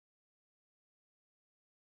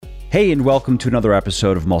Hey, and welcome to another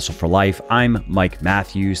episode of Muscle for Life. I'm Mike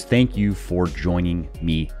Matthews. Thank you for joining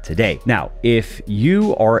me today. Now, if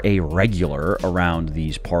you are a regular around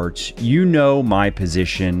these parts, you know my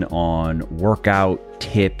position on workout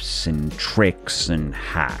tips and tricks and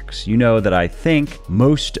hacks. You know that I think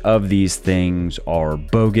most of these things are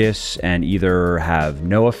bogus and either have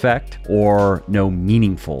no effect or no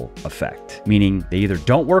meaningful effect, meaning they either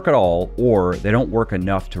don't work at all or they don't work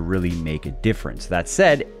enough to really make a difference. That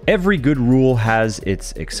said, every good rule has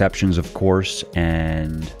its exceptions, of course,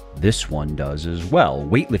 and this one does as well.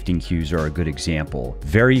 Weightlifting cues are a good example.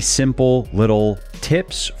 Very simple little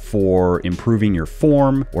tips for improving your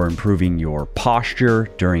form or improving your posture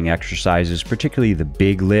during exercises, particularly the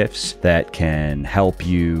big lifts that can help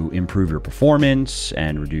you improve your performance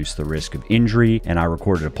and reduce the risk of injury. And I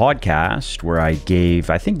recorded a podcast where I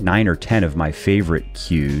gave, I think, 9 or 10 of my favorite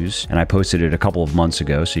cues, and I posted it a couple of months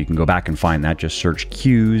ago, so you can go back and find that. Just search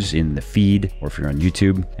cues in the feed, or if you're on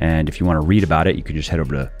YouTube. And if you want to read about it, you can just head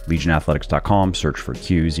over to legionathletics.com, search for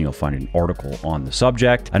cues, and you'll find an article on the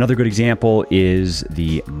subject. Another good example is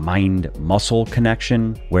the mind-muscle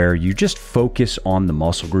connection, where you just focus on the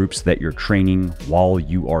muscle groups that you're training while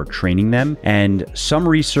you are training them. And some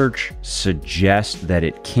research suggests that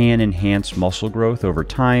it can enhance muscle growth over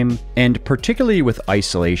time, and particularly with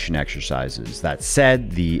isolation exercises. That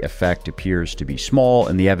said, the effect appears to be small,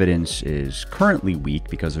 and the evidence is currently weak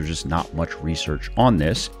because there's just not much research on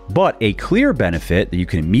this. But a clear benefit that you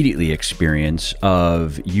can immediately experience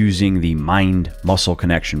of using the mind-muscle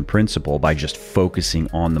connection principle by just focusing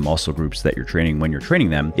on the muscle groups that you're training when you're training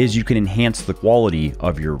them is you can enhance the quality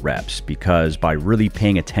of your reps, because by really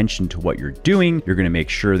paying attention to what you're doing, you're going to make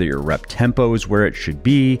sure that your rep tempo is where it should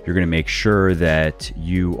be. You're going to make sure that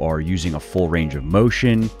you are using a full range of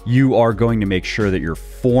motion. You are going to make sure that your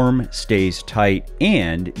form stays tight,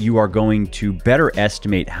 and you are going to better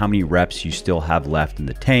estimate how many reps you still have left in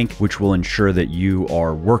the tank, which will ensure that you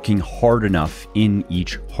are working hard enough in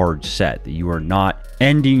each hard set, that you are not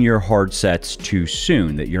ending your hard sets too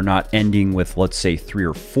soon, that you're not ending with, let's say, 3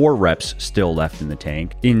 or 4 reps still left in the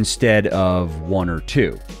tank instead of 1 or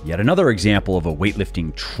 2. Yet another example of a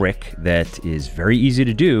weightlifting trick that is very easy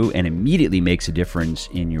to do and immediately makes a difference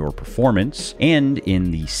in your performance and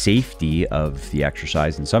in the safety of the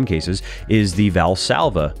exercise in some cases is the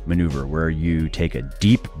Valsalva maneuver, where you take a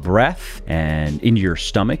deep breath and into your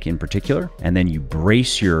stomach in particular, and then you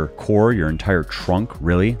brace your core, your entire trunk,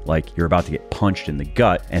 really, like you're about to get punched in the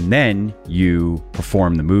gut, and then you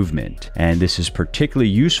perform the movement. And this is particularly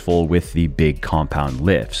useful with the big compound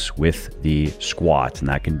lifts, with the squats, and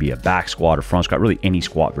that can be a back squat or front squat, really any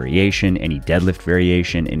squat variation, any deadlift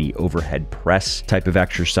variation, any overhead press type of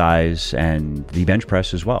exercise, and the bench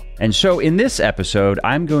press as well. And so in this episode,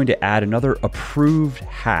 I'm going to add another approved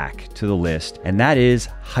hack to the list, and that is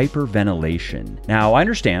hyperventilation. Now, I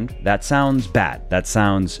understand that sounds bad, that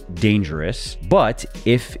sounds dangerous, but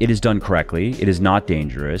if it is done correctly, it is not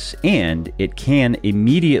dangerous, and it can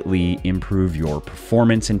immediately improve your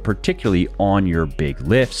performance, and particularly on your big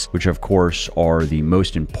lifts, which of course are the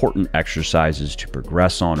most important exercises to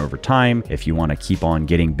progress on over time if you want to keep on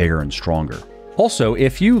getting bigger and stronger. Also,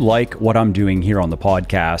 if you like what I'm doing here on the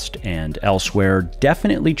podcast and elsewhere,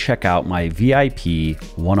 definitely check out my VIP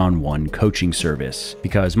one-on-one coaching service,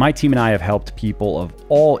 because my team and I have helped people of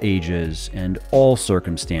all ages and all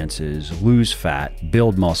circumstances lose fat,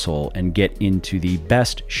 build muscle, and get into the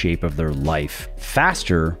best shape of their life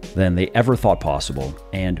faster than they ever thought possible.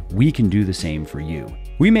 And we can do the same for you.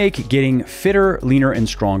 We make getting fitter, leaner, and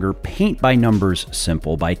stronger paint by numbers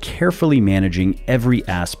simple by carefully managing every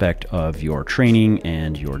aspect of your training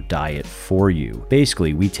and your diet for you.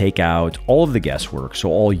 Basically, we take out all of the guesswork,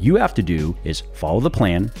 so all you have to do is follow the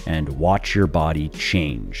plan and watch your body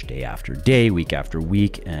change day after day, week after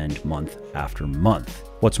week, and month after month.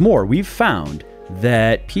 What's more, we've found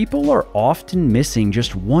that people are often missing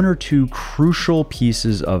just 1 or 2 crucial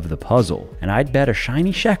pieces of the puzzle. And I'd bet a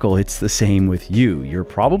shiny shekel it's the same with you. You're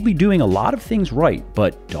probably doing a lot of things right,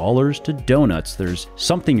 but dollars to donuts, there's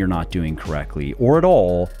something you're not doing correctly or at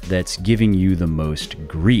all that's giving you the most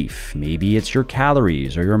grief. Maybe it's your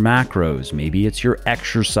calories or your macros. Maybe it's your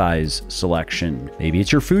exercise selection. Maybe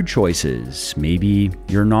it's your food choices. Maybe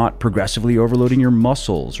you're not progressively overloading your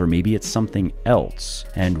muscles, or maybe it's something else.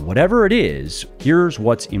 And whatever it is, here's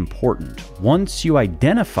what's important. Once you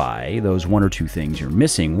identify those 1 or 2 things you're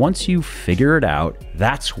missing, once you figure it out,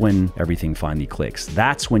 that's when everything finally clicks.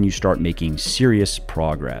 That's when you start making serious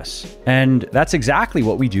progress. And that's exactly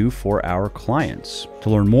what we do for our clients. To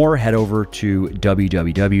learn more, head over to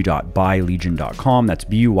www.buylegion.com. That's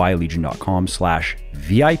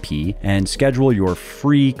buylegion.com/VIP and schedule your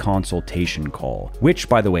free consultation call, which,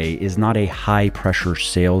 by the way, is not a high-pressure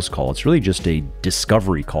sales call. It's really just a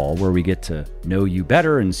discovery call where we get to know you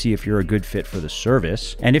better and see if you're a good fit for the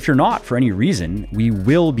service. And if you're not, for any reason, we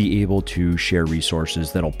will be able to share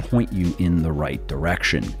resources that'll point you in the right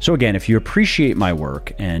direction. So again, if you appreciate my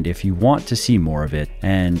work and if you want to see more of it,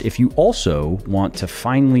 and if you also want to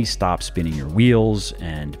finally stop spinning your wheels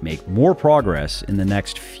and make more progress in the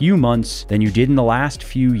next few months than you did in the last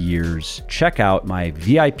few years, check out my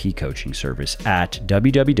VIP coaching service at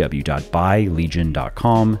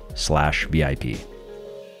www.buylegion.com/VIP.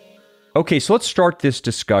 Okay, so let's start this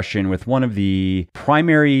discussion with one of the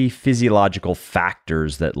primary physiological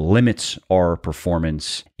factors that limits our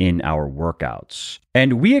performance in our workouts.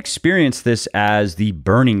 And we experience this as the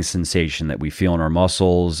burning sensation that we feel in our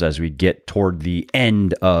muscles as we get toward the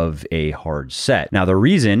end of a hard set. Now, the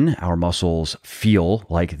reason our muscles feel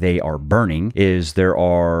like they are burning is there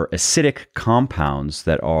are acidic compounds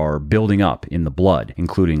that are building up in the blood,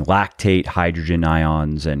 including lactate, hydrogen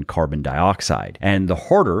ions, and carbon dioxide. And the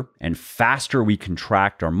harder and faster we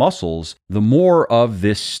contract our muscles, the more of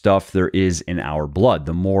this stuff there is in our blood,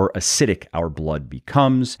 the more acidic our blood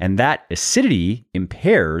becomes. And that acidity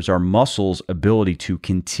impairs our muscles' ability to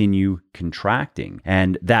continue contracting.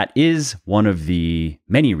 And that is one of the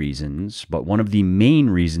many reasons, but one of the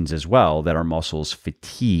main reasons as well, that our muscles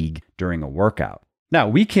fatigue during a workout. Now,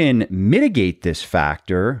 we can mitigate this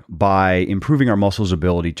factor by improving our muscles'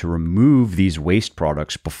 ability to remove these waste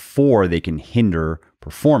products before they can hinder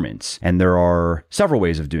performance. And there are several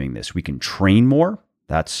ways of doing this. We can train more.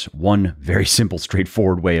 That's one very simple,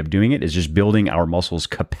 straightforward way of doing it, is just building our muscles'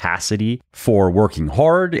 capacity for working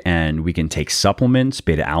hard. And we can take supplements.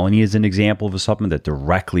 Beta-alanine is an example of a supplement that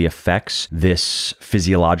directly affects this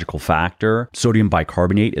physiological factor. Sodium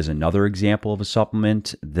bicarbonate is another example of a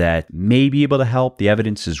supplement that may be able to help. The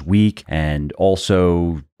evidence is weak, and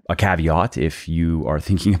also a caveat, if you are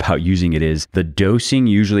thinking about using it, is the dosing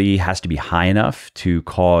usually has to be high enough to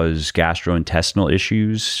cause gastrointestinal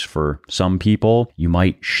issues for some people. You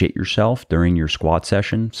might shit yourself during your squat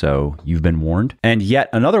session, so you've been warned. And yet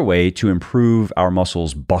another way to improve our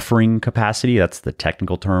muscles' buffering capacity, that's the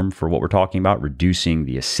technical term for what we're talking about, reducing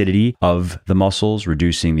the acidity of the muscles,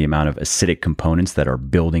 reducing the amount of acidic components that are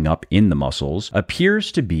building up in the muscles,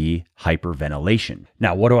 appears to be hyperventilation.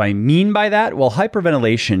 Now, what do I mean by that? Well,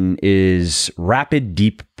 hyperventilation is rapid,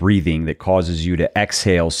 deep breathing that causes you to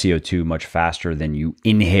exhale CO2 much faster than you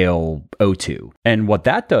inhale O2. And what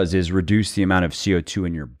that does is reduce the amount of CO2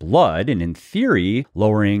 in your blood. And in theory,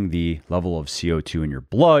 lowering the level of CO2 in your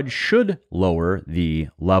blood should lower the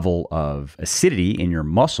level of acidity in your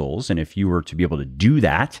muscles. And if you were to be able to do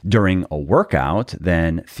that during a workout,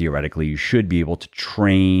 then theoretically you should be able to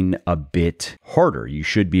train a bit harder. You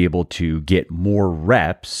should be able to get more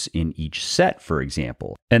reps in each set, for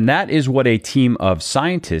example. And that is what a team of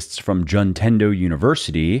scientists from Juntendo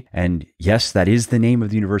University, and yes, that is the name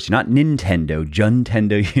of the university, not Nintendo,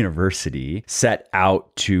 Juntendo University, set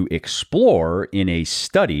out to explore in a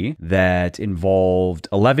study that involved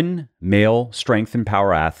 11 male strength and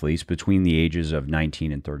power athletes between the ages of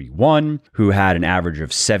 19 and 31 who had an average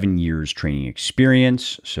of 7 years training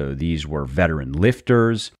experience. So these were veteran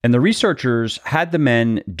lifters. And the researchers had the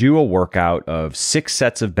men do a workout of 6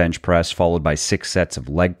 sets of bench press followed by 6 sets of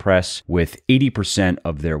leg press with 80%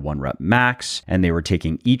 of their 1 rep max. And they were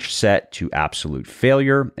taking each set to absolute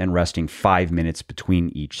failure and resting 5 minutes between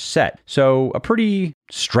each set. So a pretty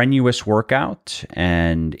strenuous workout,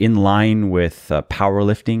 and in line with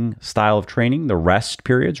powerlifting style of training, the rest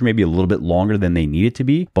periods are maybe a little bit longer than they needed to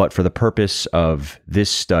be. But for the purpose of this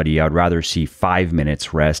study, I'd rather see 5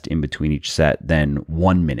 minutes rest in between each set than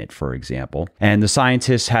 1 minute, for example. And the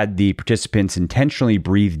scientists had the participants intentionally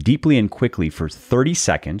breathe deeply and quickly for 30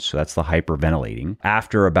 seconds, so that's the hyperventilating,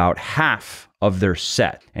 after about half of their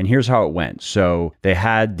set. And here's how it went. So they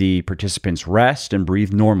had the participants rest and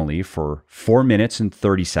breathe normally for 4 minutes and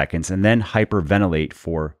 30 seconds, and then hyperventilate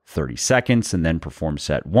for 30 seconds, and then perform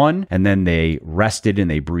set 1. And then they rested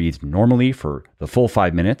and they breathed normally for the full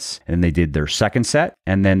 5 minutes. And then they did their second set.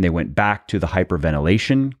 And then they went back to the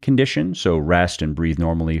hyperventilation condition. So rest and breathe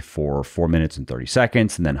normally for 4 minutes and 30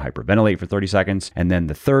 seconds, and then hyperventilate for 30 seconds. And then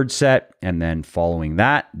the third set. And then following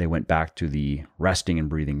that, they went back to the resting and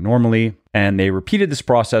breathing normally. And they repeated this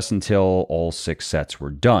process until all 6 sets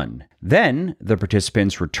were done. Then the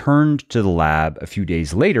participants returned to the lab a few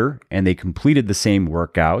days later, and they completed the same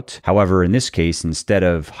workout workout. However, in this case, instead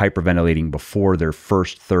of hyperventilating before their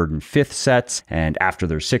first, third, and fifth sets and after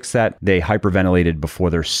their sixth set, they hyperventilated before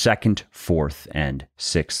their second, fourth, and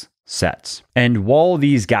sixth sets. And while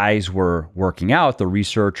these guys were working out, the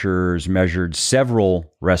researchers measured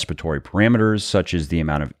several respiratory parameters, such as the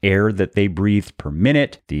amount of air that they breathed per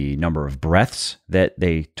minute, the number of breaths that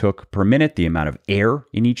they took per minute, the amount of air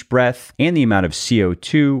in each breath, and the amount of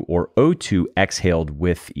CO2 or O2 exhaled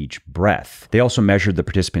with each breath. They also measured the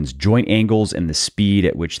participants' joint angles and the speed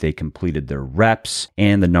at which they completed their reps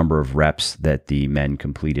and the number of reps that the men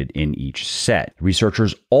completed in each set.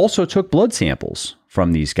 Researchers also took blood samples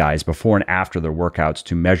from these guys before and after their workouts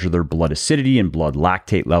to measure their blood acidity and blood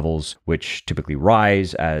lactate levels, which typically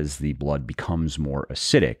rise as the blood becomes more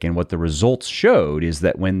acidic. And what the results showed is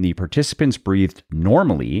that when the participants breathed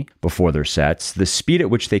normally before their sets, the speed at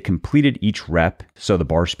which they completed each rep, so the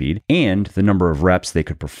bar speed, and the number of reps they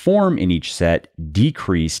could perform in each set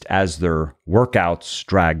decreased as their workouts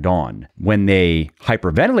dragged on. When they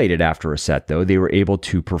hyperventilated after a set, though, they were able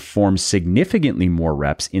to perform significantly more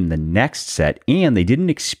reps in the next set, and they didn't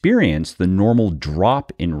experience the normal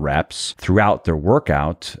drop in reps throughout their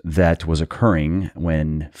workout that was occurring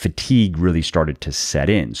when fatigue really started to set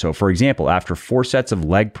in. So, for example, after 4 sets of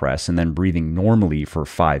leg press and then breathing normally for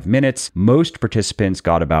 5 minutes, most participants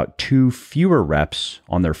got about 2 fewer reps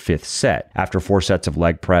on their 5th set. After 4 sets of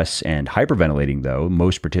leg press and hyperventilating, though,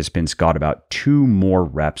 most participants got about 2 more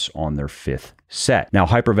reps on their 5th set. Now,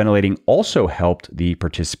 hyperventilating also helped the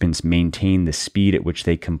participants maintain the speed at which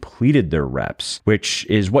they completed their reps, which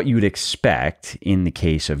is what you would expect in the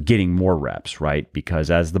case of getting more reps, right? Because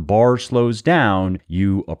as the bar slows down,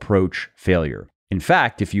 you approach failure. In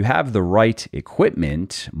fact, if you have the right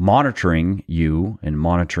equipment monitoring you and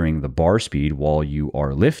monitoring the bar speed while you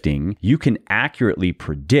are lifting, you can accurately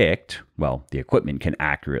predict, well, the equipment can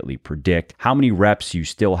accurately predict how many reps you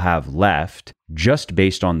still have left just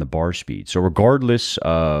based on the bar speed. So regardless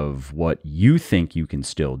of what you think you can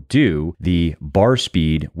still do, the bar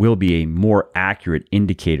speed will be a more accurate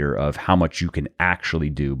indicator of how much you can actually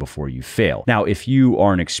do before you fail. Now, if you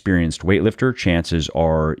are an experienced weightlifter, chances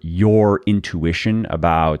are your intuition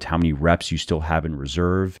about how many reps you still have in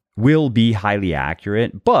reserve will be highly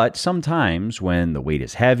accurate, but sometimes when the weight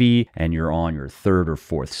is heavy and you're on your 3rd or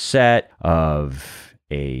 4th set of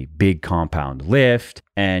a big compound lift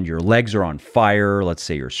and your legs are on fire, let's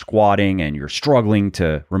say you're squatting and you're struggling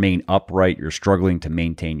to remain upright, you're struggling to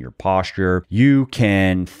maintain your posture, you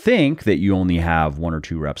can think that you only have 1 or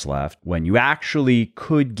 2 reps left when you actually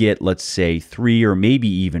could get, let's say, 3 or maybe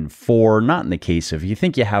even 4. Not in the case of, if you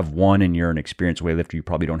think you have 1 and you're an experienced weightlifter, you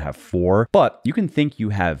probably don't have 4, but you can think you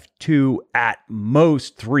have 2, at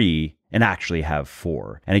most 3, and actually have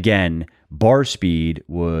 4. And again, bar speed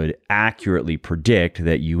would accurately predict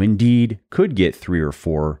that you indeed could get 3 or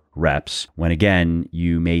 4 reps when, again,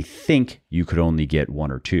 you may think you could only get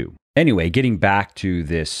 1 or 2. Anyway, getting back to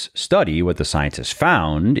this study, what the scientists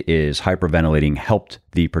found is hyperventilating helped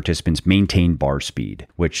the participants maintain bar speed,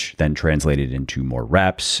 which then translated into more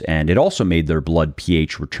reps, and it also made their blood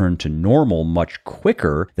pH return to normal much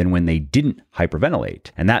quicker than when they didn't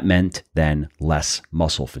hyperventilate. And that meant then less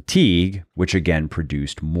muscle fatigue, which again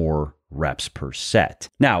produced more reps per set.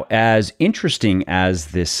 Now, as interesting as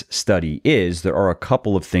this study is, there are a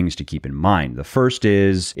couple of things to keep in mind. The first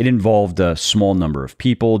is it involved a small number of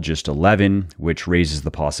people, just 11, which raises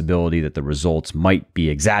the possibility that the results might be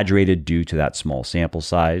exaggerated due to that small sample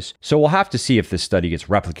size. So we'll have to see if this study gets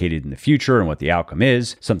replicated in the future and what the outcome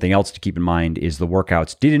is. Something else to keep in mind is the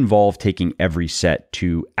workouts did involve taking every set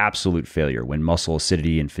to absolute failure when muscle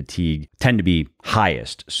acidity and fatigue tend to be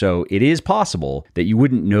highest. So it is possible that you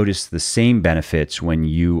wouldn't notice the same benefits when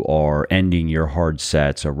you are ending your hard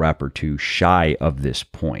sets a rep or 2 shy of this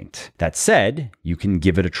point. That said, you can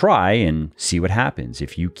give it a try and see what happens.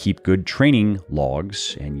 If you keep good training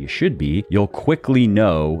logs, and you should be, you'll quickly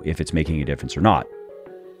know if it's making a difference or not.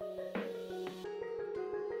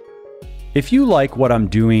 If you like what I'm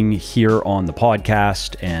doing here on the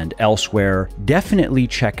podcast and elsewhere, definitely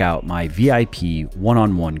check out my VIP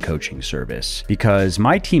one-on-one coaching service, because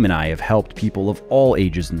my team and I have helped people of all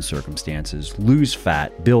ages and circumstances lose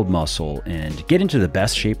fat, build muscle, and get into the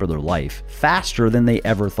best shape of their life faster than they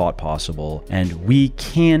ever thought possible, and we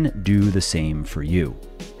can do the same for you.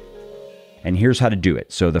 And here's how to do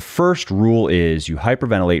it. So the first rule is you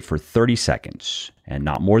hyperventilate for 30 seconds, and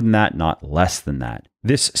not more than that, not less than that.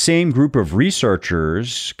 This same group of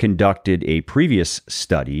researchers conducted a previous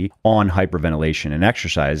study on hyperventilation and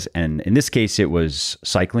exercise, and in this case, it was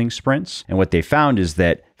cycling sprints. And what they found is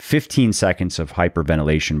that 15 seconds of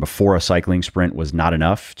hyperventilation before a cycling sprint was not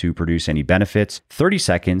enough to produce any benefits. 30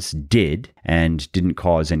 seconds did and didn't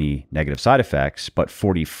cause any negative side effects, but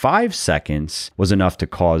 45 seconds was enough to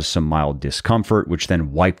cause some mild discomfort, which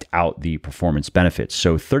then wiped out the performance benefits.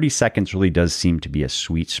 So 30 seconds really does seem to be a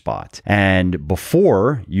sweet spot. And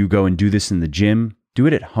before you go and do this in the gym, do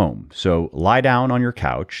it at home. So lie down on your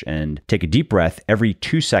couch and take a deep breath every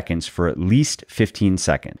 2 seconds for at least 15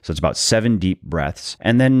 seconds. So it's about 7 deep breaths,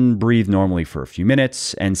 and then breathe normally for a few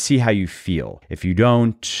minutes and see how you feel. If you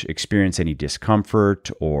don't experience any discomfort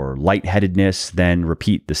or lightheadedness, then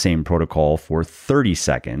repeat the same protocol for 30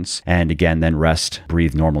 seconds. And again, then rest,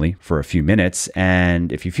 breathe normally for a few minutes.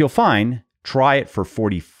 And if you feel fine, try it for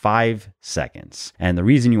 45 seconds. And the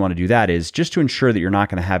reason you want to do that is just to ensure that you're not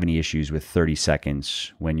going to have any issues with 30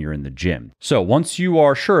 seconds when you're in the gym. So once you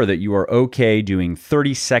are sure that you are okay doing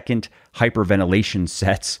 30-second hyperventilation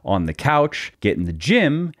sets on the couch, get in the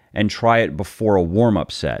gym and try it before a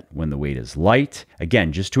warm-up set when the weight is light.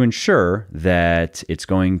 Again, just to ensure that it's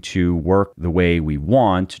going to work the way we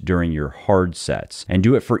want during your hard sets. And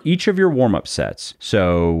do it for each of your warm-up sets.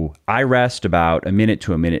 So I rest about a minute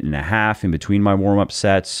to a minute and a half in between my warm-up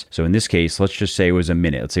sets. So in this case, let's just say it was a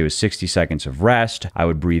minute. Let's say it was 60 seconds of rest. I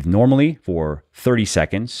would breathe normally for 30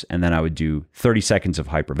 seconds, and then I would do 30 seconds of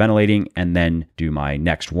hyperventilating and then do my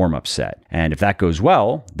next warm-up set. And if that goes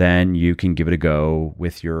well, then you can give it a go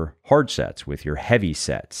with your hard sets, with your heavy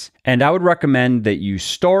sets. And I would recommend that you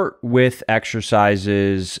start with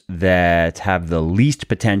exercises that have the least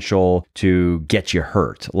potential to get you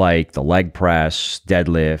hurt, like the leg press,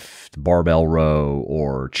 deadlift, barbell row,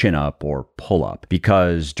 or chin up or pull up.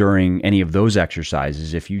 Because during any of those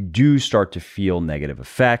exercises, if you do start to feel negative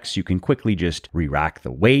effects, you can quickly just re-rack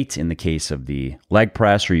the weight in the case of the leg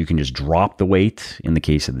press, or you can just drop the weight in the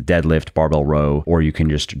case of the deadlift, barbell row, or you can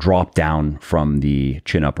just drop down from the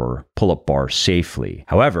chin up or pull-up bar safely.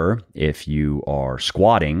 However, if you are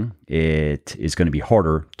squatting, it is going to be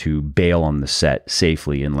harder to bail on the set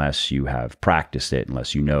safely unless you have practiced it,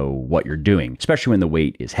 unless you know what you're doing, especially when the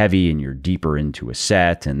weight is heavy and you're deeper into a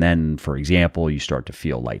set. And then, for example, you start to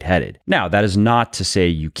feel lightheaded. Now, that is not to say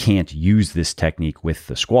you can't use this technique with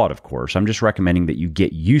the squat, of course. I'm just recommending that you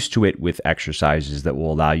get used to it with exercises that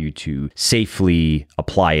will allow you to safely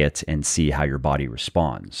apply it and see how your body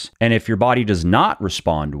responds. And if your body does not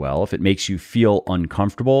respond well, if it makes you feel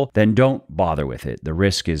uncomfortable, then don't bother with it. The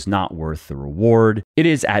risk is not worth the reward. It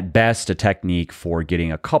is at best a technique for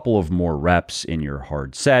getting a couple of more reps in your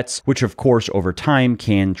hard sets, which of course over time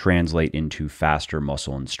can translate into faster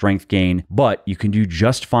muscle and strength gain, but you can do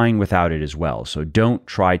just fine without it as well. So don't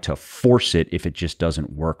try to force it if it just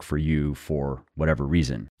doesn't work for you for whatever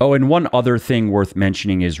reason. Oh, and one other thing worth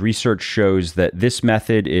mentioning is research shows that this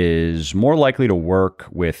method is more likely to work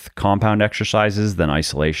with compound exercises than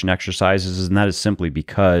isolation exercises, and that is simply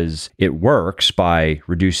because it works by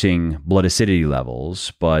reducing blood acidity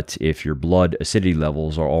levels. But if your blood acidity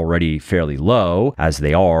levels are already fairly low, as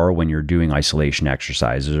they are when you're doing isolation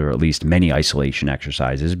exercises, or at least many isolation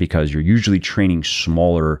exercises, because you're usually training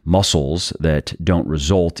smaller muscles that don't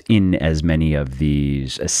result in as many of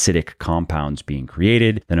these acidic compounds being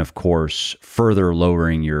created, then of course, further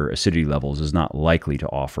lowering your acidity levels is not likely to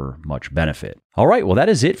offer much benefit. All right, well, that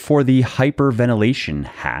is it for the hyperventilation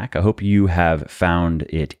hack. I hope you have found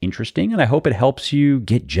it interesting, and I hope it helps you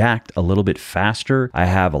get jacked a little bit faster. I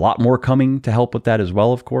have a lot more coming to help with that as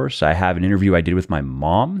well, of course. I have an interview I did with my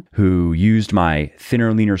mom, who used my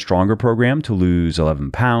Thinner, Leaner, Stronger program to lose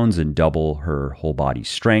 11 pounds and double her whole body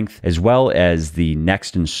strength, as well as the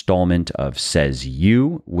next installment of Says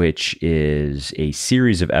You, which is a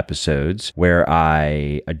series of episodes where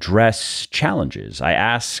I address challenges. I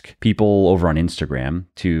ask people over on Instagram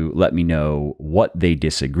to let me know what they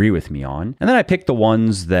disagree with me on. And then I pick the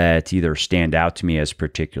ones that either stand out to me as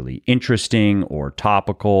particularly interesting or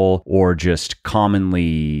topical or just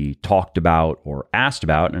commonly talked about or asked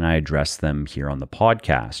about, and I address them here on the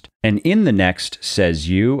podcast. And in the next Says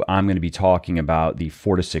You, I'm going to be talking about the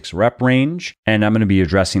 4 to 6 rep range, and I'm going to be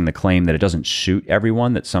addressing the claim that it doesn't suit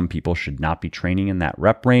everyone, that some people should not be training in that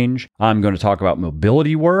rep range. I'm going to talk about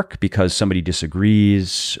mobility work because somebody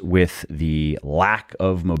disagrees with the lack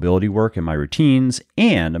of mobility work in my routines,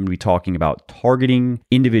 and I'm going to be talking about targeting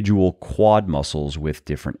individual quad muscles with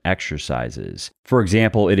different exercises. For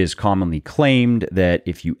example, it is commonly claimed that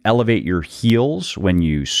if you elevate your heels when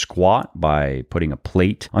you squat by putting a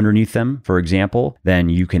plate underneath them, for example, then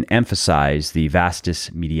you can emphasize the vastus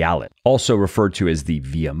medialis, also referred to as the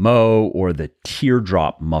VMO or the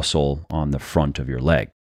teardrop muscle on the front of your leg.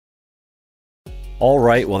 All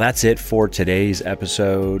right, well, that's it for today's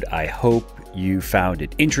episode. I hope you found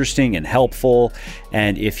it interesting and helpful.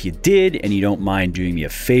 And if you did, and you don't mind doing me a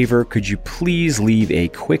favor, could you please leave a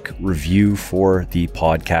quick review for the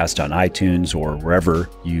podcast on iTunes or wherever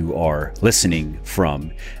you are listening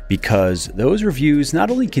from? Because those reviews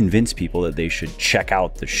not only convince people that they should check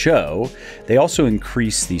out the show, they also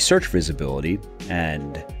increase the search visibility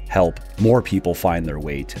and help more people find their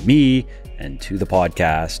way to me and to the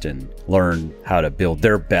podcast and learn how to build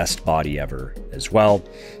their best body ever as well.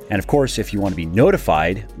 And of course, if you want to be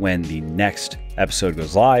notified when the next episode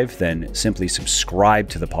goes live, then simply subscribe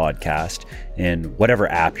to the podcast in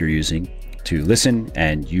whatever app you're using to listen,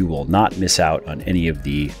 and you will not miss out on any of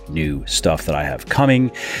the new stuff that I have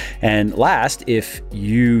coming. And last, if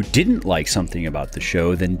you didn't like something about the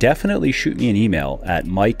show, then definitely shoot me an email at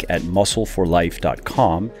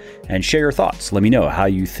mike@muscleforlife.com and share your thoughts. Let me know how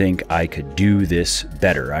you think I could do this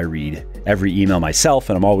better. I read every email myself,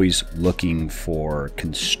 and I'm always looking for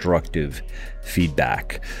constructive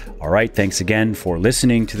feedback. All right, thanks again for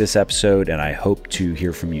listening to this episode, and I hope to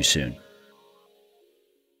hear from you soon.